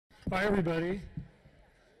Hi, everybody.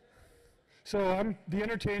 So I'm the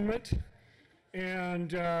entertainment,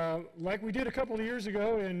 and like we did a couple of years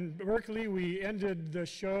ago in Berkeley, we ended the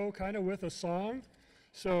show kind of with a song.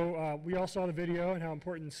 So we all saw the video and how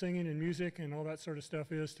important singing and music and all that sort of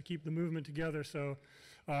stuff is to keep the movement together. So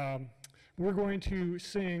we're going to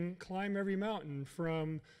sing Climb Every Mountain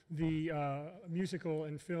from the musical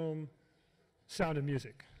and film Sound of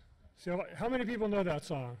Music. So how many people know that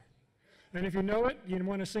song? And if you know it, you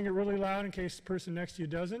want to sing it really loud in case the person next to you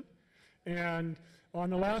doesn't. And on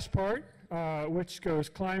the last part, which goes,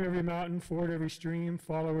 climb every mountain, ford every stream,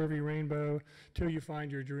 follow every rainbow, till you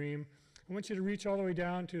find your dream. I want you to reach all the way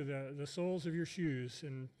down to the soles of your shoes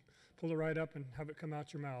and pull it right up and have it come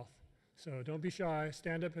out your mouth. So don't be shy.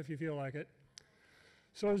 Stand up if you feel like it.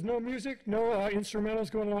 So there's no music, no instrumentals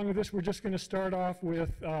going along with this. We're just going to start off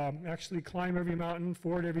with actually climb every mountain,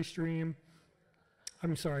 ford every stream.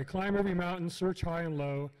 Climb every mountain, search high and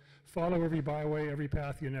low, follow every byway, every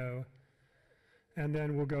path you know. And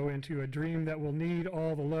then we'll go into a dream that will need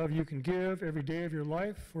all the love you can give every day of your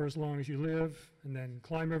life for as long as you live. And then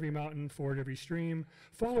climb every mountain, ford every stream,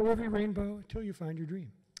 follow every rainbow until you find your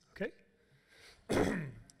dream. Okay?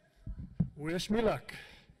 Wish me luck.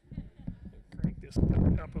 Crank this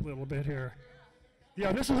up a little bit here.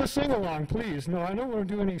 Yeah, this is a sing-along, please. No, I don't want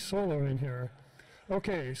to do any solo in here.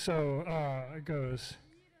 Okay, so it goes.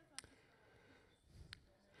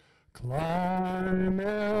 Climb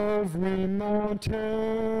every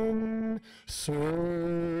mountain,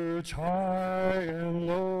 search high and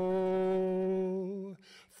low,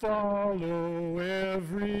 follow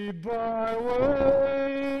every byway,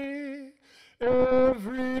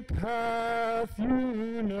 every path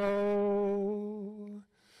you know.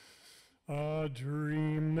 A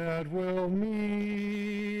dream that will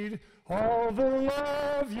need all the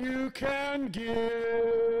love you can give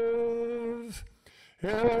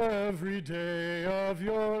every day of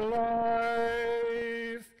your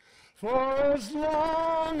life for as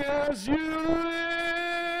long as you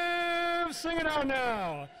live. Sing it out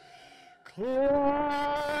now.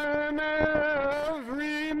 Climb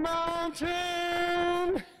every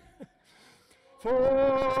mountain,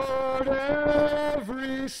 ford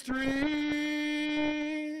every stream,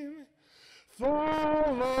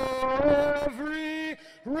 follow every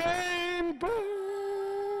rainbow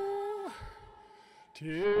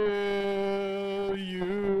till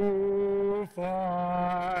you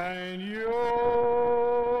find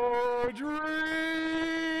your dream.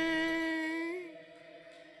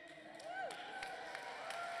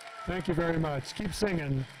 Thank you very much. Keep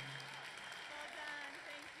singing.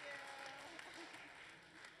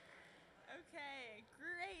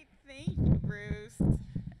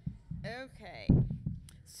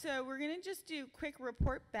 So we're going to just do quick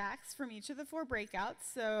report backs from each of the 4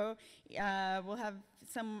 breakouts. So we'll have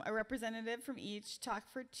a representative from each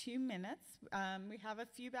talk for 2 minutes. We have a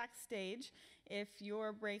few backstage. If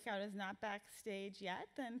your breakout is not backstage yet,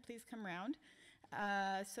 then please come around.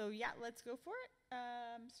 So yeah, let's go for it.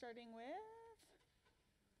 Starting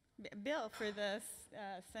with Bill for the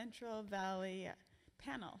Central Valley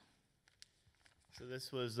panel. So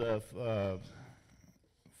this was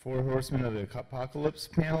 4 Horsemen of the Apocalypse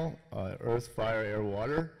panel, Earth, Fire, Air,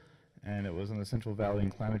 Water, and it was on the Central Valley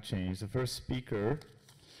and climate change. The first speaker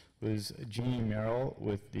was Jeannie Merrill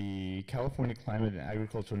with the California Climate and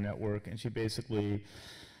Agricultural Network, and she basically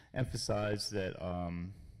emphasized that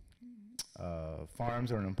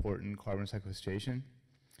farms are an important carbon sequestration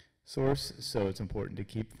source, so it's important to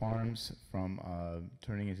keep farms from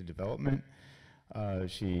turning into development.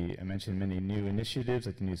 She mentioned many new initiatives,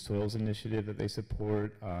 like the New Soils Initiative that they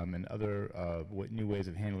support, and other new ways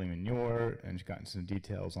of handling manure, and she got into some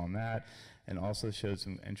details on that, and also showed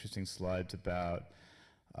some interesting slides about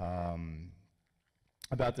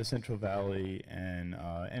the Central Valley and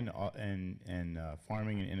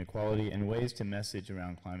farming and inequality and ways to message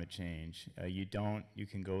around climate change. You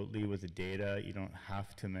can go lead with the data. You don't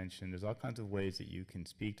have to mention. There's all kinds of ways that you can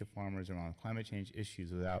speak to farmers around climate change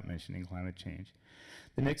issues without mentioning climate change.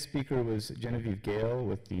 The next speaker was Genevieve Gale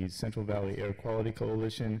with the Central Valley Air Quality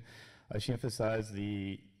Coalition. She emphasized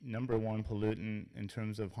the #1 pollutant in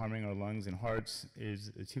terms of harming our lungs and hearts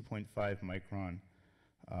is the 2.5 micron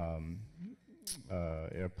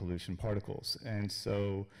air pollution particles. And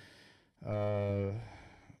so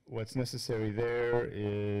what's necessary there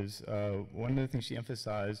is, one of the things she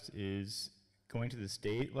emphasized is going to the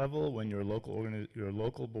state level when your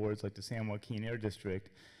local boards like the San Joaquin Air District,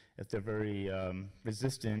 if they're very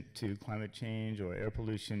resistant to climate change or air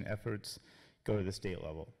pollution efforts, go to the state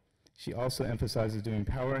level. She also emphasizes doing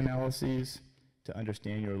power analyses to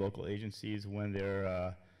understand your local agencies when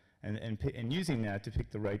they're and using that to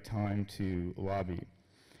pick the right time to lobby.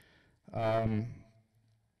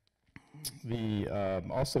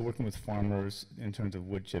 Also working with farmers in terms of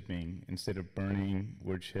wood chipping. Instead of burning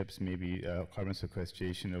wood chips, maybe carbon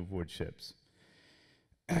sequestration of wood chips.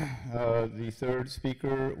 The third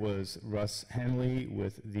speaker was Russ Henley,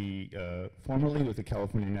 formerly with the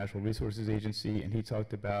California Natural Resources Agency, and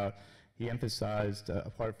he emphasized,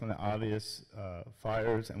 apart from the obvious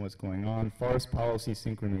fires and what's going on, forest policy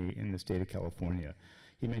synchrony in the state of California.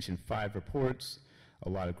 He mentioned 5 reports. A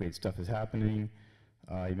lot of great stuff is happening.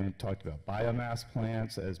 He talked about biomass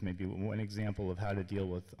plants as maybe one example of how to deal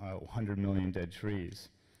with 100 million dead trees.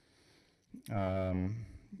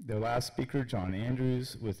 The last speaker, John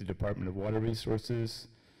Andrews, with the Department of Water Resources,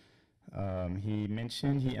 he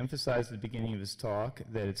emphasized at the beginning of his talk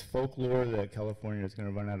that it's folklore that California is going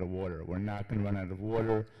to run out of water. We're not going to run out of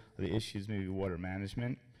water. The issues may be water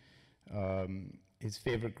management. His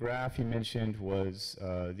favorite graph he mentioned was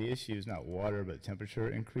the issue is not water, but temperature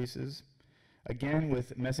increases. Again,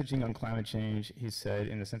 with messaging on climate change, he said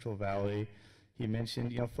in the Central Valley, he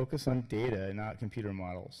mentioned, focus on data and not computer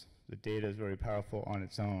models. The data is very powerful on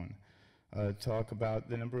its own. Talk about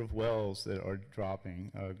the number of wells that are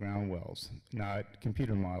dropping, ground wells, not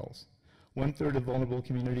computer models. 1/3 of vulnerable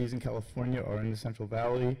communities in California are in the Central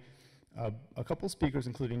Valley. A couple speakers,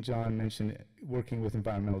 including John, mentioned working with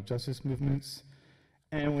environmental justice movements.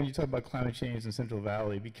 And when you talk about climate change in Central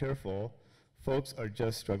Valley, be careful. Folks are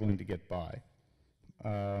just struggling to get by.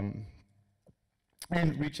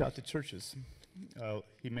 And reach out to churches.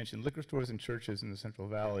 He mentioned liquor stores and churches in the Central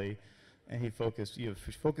Valley, and he focused,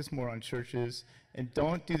 focus more on churches, and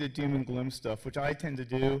don't do the doom and gloom stuff, which I tend to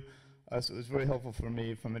do. So it was very helpful for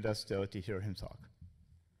me from Modesto to hear him talk.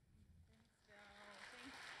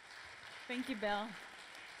 Thank you, Bill.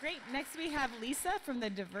 Great. Next we have Lisa from the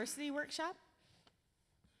Diversity Workshop.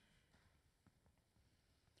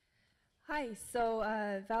 Hi, so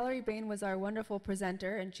Valerie Bain was our wonderful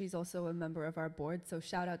presenter, and she's also a member of our board, so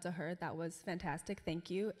shout out to her. That was fantastic, thank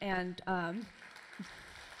you. And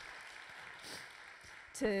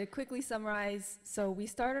to quickly summarize, so we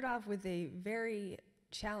started off with a very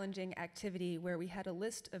challenging activity where we had a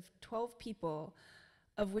list of 12 people,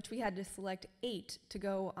 of which we had to select 8 to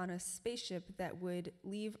go on a spaceship that would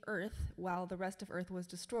leave Earth while the rest of Earth was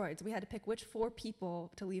destroyed. So we had to pick which 4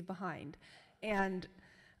 people to leave behind. And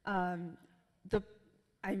I'm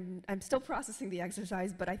still processing the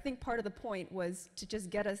exercise, but I think part of the point was to just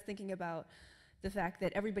get us thinking about the fact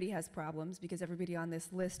that everybody has problems because everybody on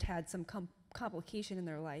this list had some complication in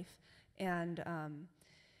their life. And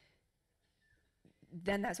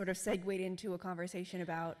then that sort of segued into a conversation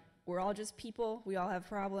about we're all just people, we all have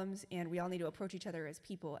problems, and we all need to approach each other as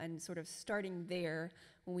people, and sort of starting there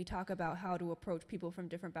when we talk about how to approach people from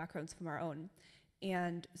different backgrounds from our own.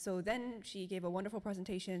 And so then she gave a wonderful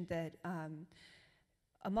presentation that,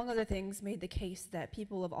 among other things, made the case that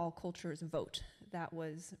people of all cultures vote. That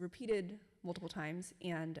was repeated multiple times,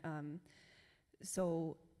 and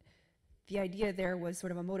so the idea there was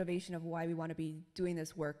sort of a motivation of why we want to be doing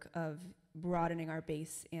this work of broadening our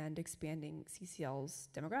base and expanding CCL's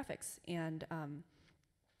demographics. And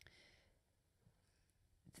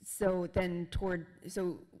so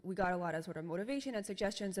we got a lot of sort of motivation and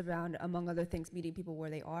suggestions around, among other things, meeting people where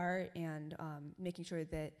they are and making sure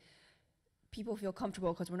that people feel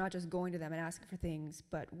comfortable because we're not just going to them and asking for things,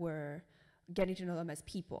 but we're getting to know them as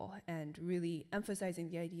people and really emphasizing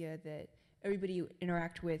the idea that everybody you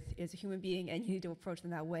interact with is a human being and you need to approach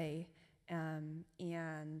them that way,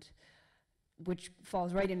 and which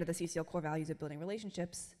falls right into the CCL core values of building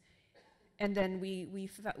relationships. And then we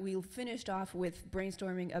finished off with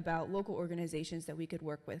brainstorming about local organizations that we could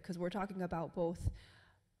work with, because we're talking about both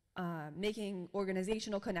making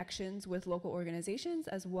organizational connections with local organizations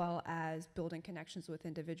as well as building connections with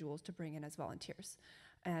individuals to bring in as volunteers.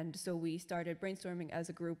 And so we started brainstorming as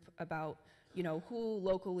a group about, who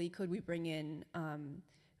locally could we bring in,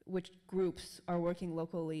 which groups are working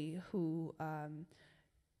locally, who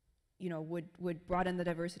would broaden the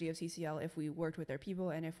diversity of CCL if we worked with their people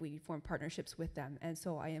and if we formed partnerships with them. And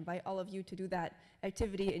so I invite all of you to do that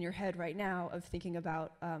activity in your head right now of thinking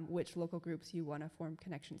about which local groups you want to form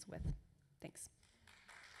connections with. Thanks.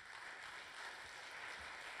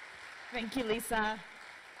 Thank you, Lisa.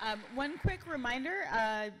 One quick reminder,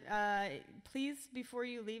 please, before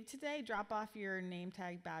you leave today, drop off your name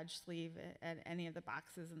tag badge sleeve at any of the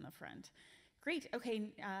boxes in the front. Great.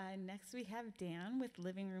 Okay, next we have Dan with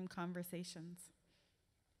Living Room Conversations.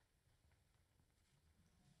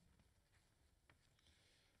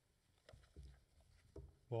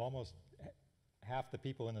 Well, almost half the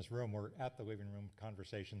people in this room were at the Living Room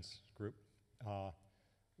Conversations group.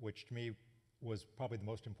 which to me was probably the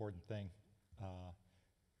most important thing,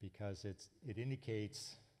 because it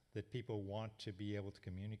indicates that people want to be able to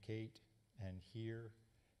communicate and hear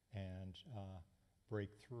and break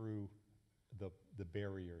through the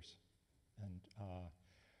barriers. And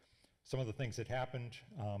some of the things that happened,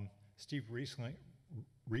 Steve Reekling,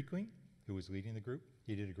 who was leading the group,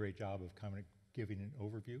 he did a great job of kind of giving an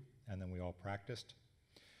overview, and then we all practiced.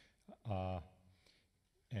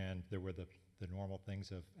 And there were the normal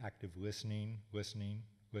things of active listening,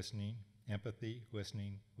 empathy,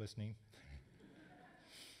 listening.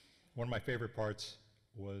 One of my favorite parts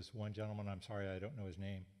was one gentleman, I'm sorry I don't know his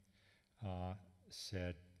name,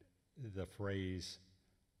 said the phrase,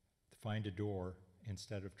 find a door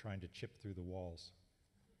instead of trying to chip through the walls.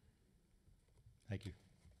 Thank you.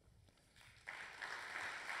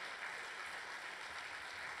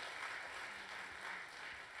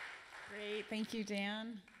 Great, thank you,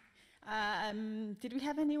 Dan. Did we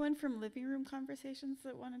have anyone from Living Room Conversations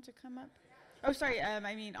that wanted to come up? Oh, sorry,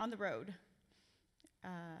 I mean on the road.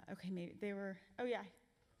 Okay, maybe they were, oh yeah,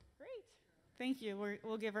 great. Thank you,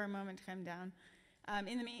 we'll give her a moment to come down.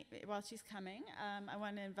 While she's coming, I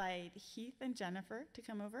want to invite Heath and Jennifer to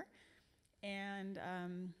come over. And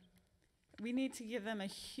we need to give them a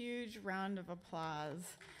huge round of applause.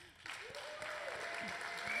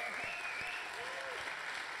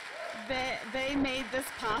 They made this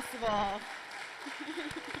possible.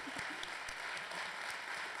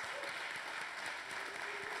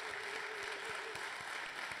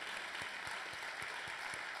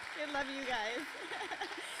 I love you guys.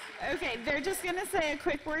 Okay, they're just going to say a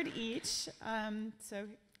quick word each. So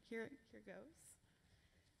here goes.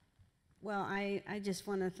 Well, I just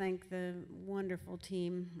want to thank the wonderful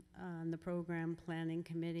team on the program planning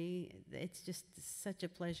committee. It's just such a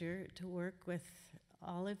pleasure to work with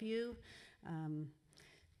all of you.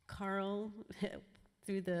 Carl,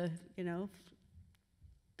 through the,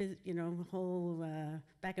 whole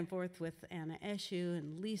back and forth with Anna Eshu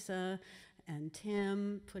and Lisa and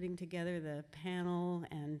Tim putting together the panel,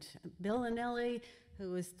 and Bill Anelli, who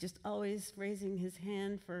was just always raising his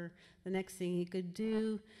hand for the next thing he could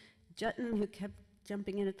do. Jutton, who kept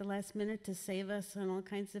jumping in at the last minute to save us on all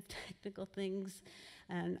kinds of technical things.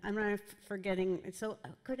 And I'm not forgetting, so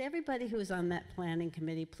could everybody who was on that planning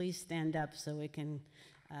committee please stand up so we can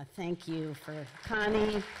thank you for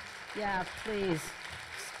Connie. Yeah, please.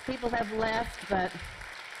 People have left, but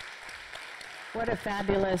what a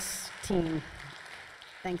fabulous team.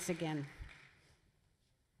 Thanks again.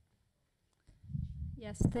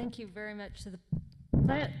 Yes, thank you very much to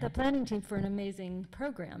the planning team for an amazing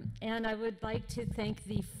program. And I would like to thank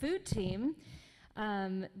the food team.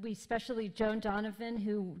 Especially Joan Donovan,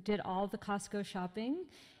 who did all the Costco shopping,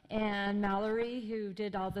 and Mallory, who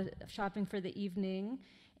did all the shopping for the evening.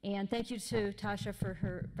 And thank you to Tasha for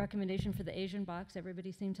her recommendation for the Asian box.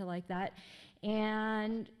 Everybody seemed to like that.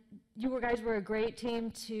 And you guys were a great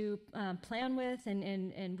team to plan with,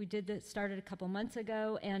 and we did this, started a couple months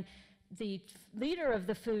ago. And the leader of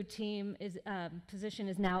the food team position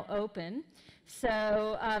is now open.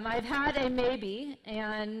 So I've had a maybe,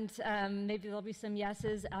 and maybe there'll be some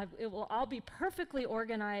yeses. It will all be perfectly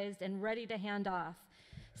organized and ready to hand off.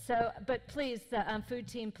 So, but please, the food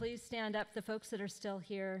team, please stand up, the folks that are still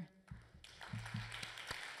here.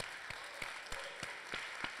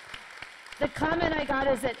 The comment I got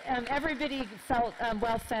is that everybody felt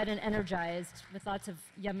well-fed and energized with lots of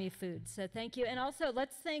yummy food. So thank you. And also,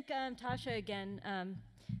 let's thank Tasha again,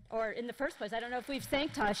 or in the first place, I don't know if we've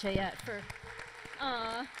thanked Tasha yet for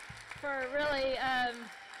really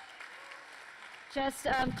just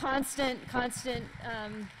constant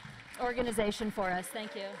organization for us.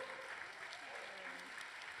 Thank you.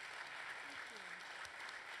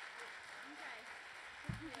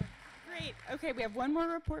 Great. Okay, we have one more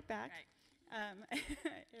report back.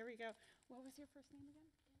 Here we go. What was your first name again?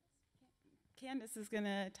 Candace is going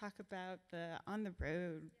to talk about the On the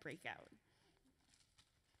Road breakout.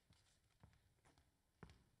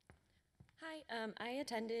 Hi, I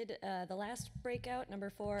attended the last breakout, number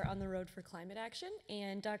 4, On the Road for Climate Action,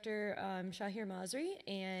 and Dr. Shahir Masri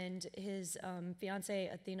and his fiancee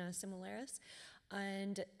Athena Similaris.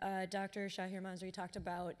 And Dr. Shahir Masri talked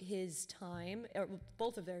about his time, or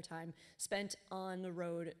both of their time, spent on the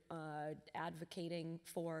road advocating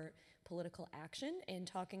for political action and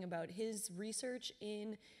talking about his research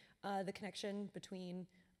in the connection between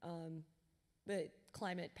the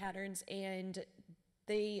climate patterns. And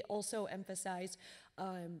they also emphasized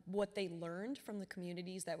what they learned from the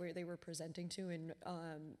communities that they were presenting to and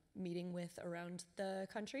meeting with around the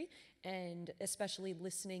country, and especially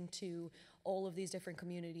listening to all of these different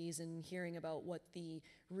communities and hearing about what the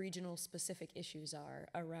regional specific issues are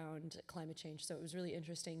around climate change. So it was really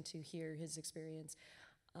interesting to hear his experience.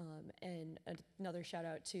 And another shout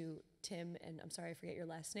out to Tim, and I'm sorry I forget your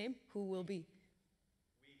last name, who will be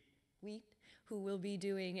who will be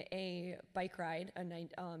doing a bike ride,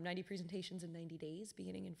 90 presentations in 90 days,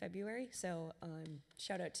 beginning in February. So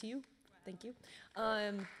shout out to you. Thank you.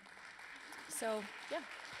 So yeah,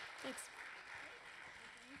 thanks.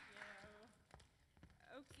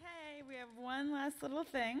 Okay, we have one last little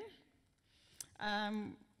thing.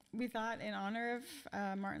 We thought in honor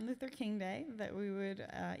of Martin Luther King Day that we would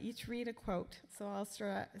each read a quote. So I'll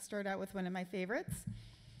start out with one of my favorites.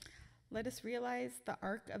 Let us realize the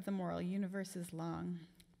arc of the moral universe is long,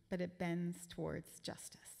 but it bends towards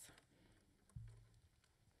justice.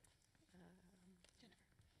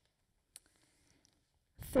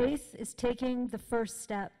 Faith is taking the first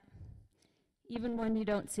step, even when you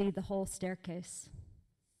don't see the whole staircase.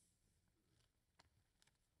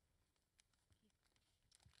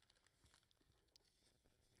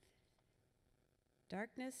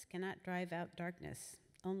 Darkness cannot drive out darkness.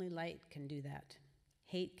 Only light can do that.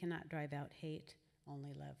 Hate cannot drive out hate.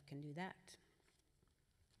 Only love can do that.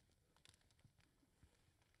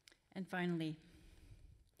 And finally,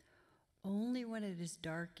 only when it is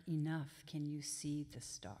dark enough can you see the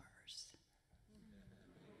stars.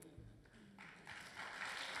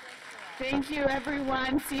 Thank you,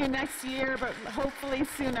 everyone. See you next year, but hopefully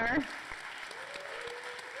sooner.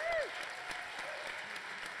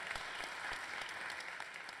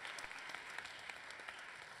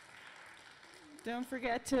 Don't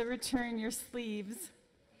forget to return your sleeves.